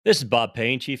This is Bob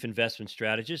Payne, Chief Investment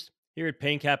Strategist, here at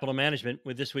Payne Capital Management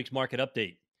with this week's market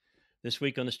update. This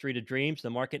week on the Street of Dreams,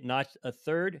 the market notched a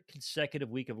third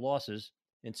consecutive week of losses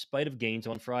in spite of gains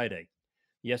on Friday.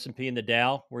 The S&P and the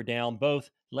Dow were down both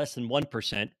less than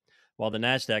 1%, while the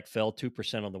Nasdaq fell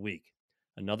 2% on the week.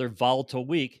 Another volatile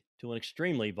week to an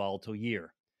extremely volatile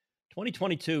year.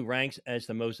 2022 ranks as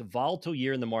the most volatile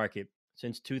year in the market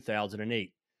since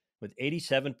 2008, with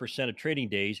 87% of trading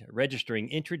days registering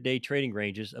intraday trading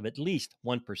ranges of at least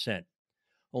 1%.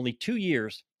 Only 2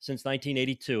 years since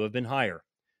 1982 have been higher,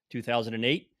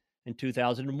 2008 and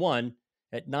 2001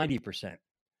 at 90%.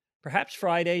 Perhaps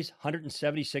Friday's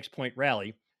 176-point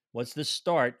rally was the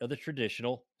start of the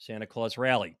traditional Santa Claus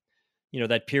rally.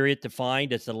 That period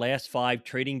defined as the last 5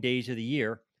 trading days of the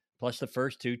year, plus the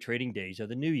first 2 trading days of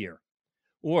the new year.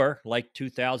 Or, like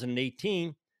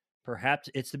 2018, perhaps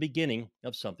it's the beginning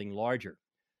of something larger.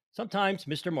 Sometimes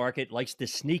Mr. Market likes to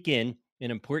sneak in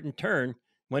an important turn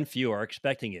when few are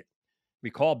expecting it.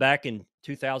 Recall back in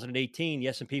 2018, the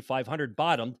S&P 500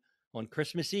 bottomed on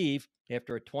Christmas Eve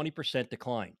after a 20%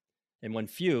 decline, and when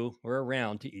few were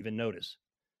around to even notice.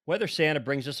 Whether Santa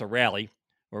brings us a rally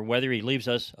or whether he leaves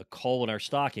us a coal in our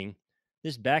stocking,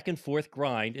 this back and forth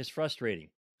grind is frustrating,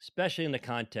 especially in the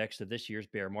context of this year's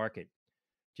bear market.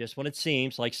 Just when it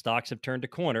seems like stocks have turned a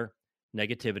corner,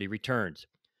 negativity returns.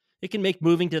 It can make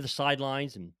moving to the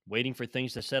sidelines and waiting for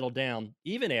things to settle down,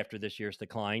 even after this year's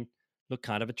decline, look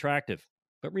kind of attractive.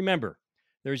 But remember,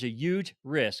 there's a huge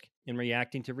risk in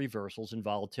reacting to reversals and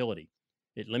volatility.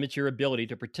 It limits your ability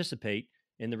to participate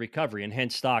in the recovery and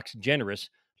hence stocks' generous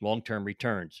long-term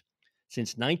returns.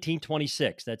 Since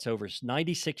 1926, that's over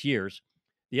 96 years,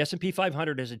 the S&P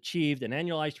 500 has achieved an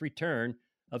annualized return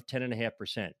of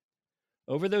 10.5%.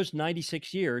 Over those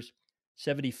 96 years,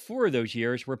 74 of those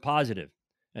years were positive,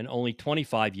 and only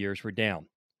 25 years were down.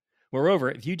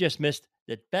 Moreover, if you just missed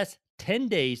the best 10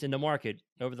 days in the market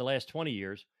over the last 20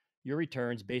 years, your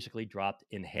returns basically dropped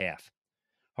in half.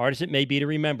 Hard as it may be to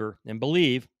remember and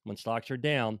believe, when stocks are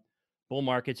down, bull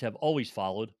markets have always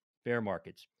followed bear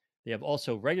markets. They have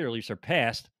also regularly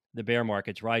surpassed the bear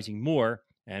markets, rising more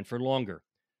and for longer.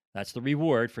 That's the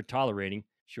reward for tolerating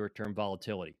short term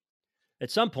volatility. At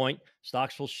some point,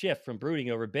 stocks will shift from brooding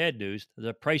over bad news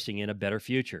to pricing in a better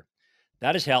future.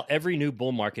 That is how every new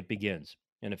bull market begins.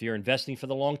 And if you're investing for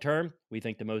the long term, we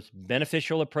think the most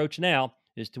beneficial approach now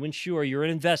is to ensure you're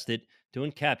invested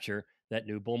to capture that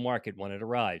new bull market when it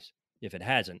arrives, if it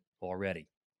hasn't already.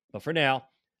 But for now,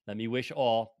 let me wish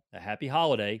all a happy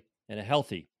holiday and a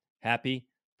healthy, happy,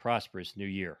 prosperous new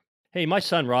year. Hey, my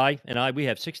son Rye and I, we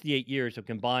have 68 years of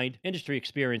combined industry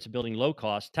experience in building low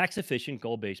cost, tax efficient,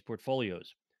 goal based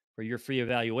portfolios. For your free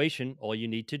evaluation, all you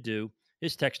need to do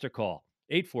is text or call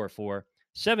 844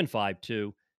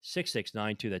 752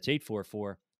 6692. That's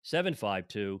 844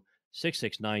 752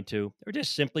 6692. Or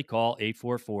just simply call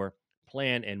 844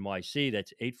 PLAN NYC.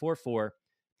 That's 844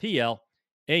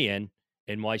 PLAN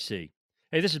NYC.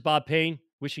 Hey, this is Bob Payne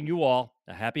wishing you all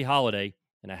a happy holiday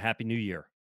and a happy new year.